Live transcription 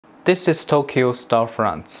This is Tokyo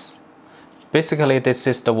storefronts. Basically, this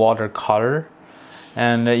is the watercolor.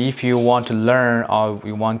 And if you want to learn or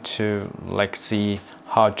you want to see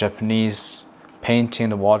how Japanese painting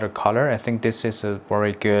the watercolor, I think this is a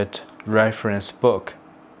very good reference book.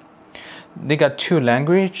 They got two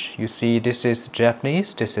languages. You see, this is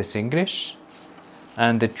Japanese, this is English,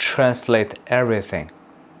 and they translate everything.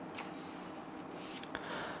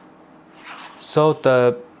 So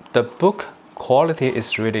the book quality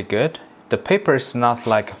is really good. The paper is not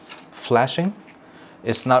like flashing,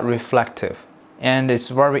 it's not reflective, and it's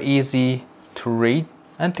very easy to read.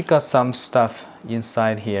 And they got some stuff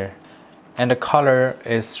inside here, and the color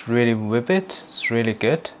is really vivid, it's really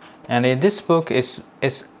good. And in this book is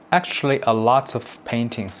actually a lot of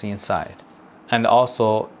paintings inside, and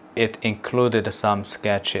also it included some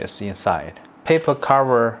sketches inside. Paper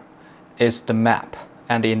cover is the map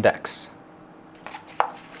and the index.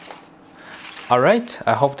 Alright,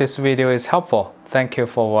 I hope this video is helpful. Thank you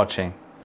for watching.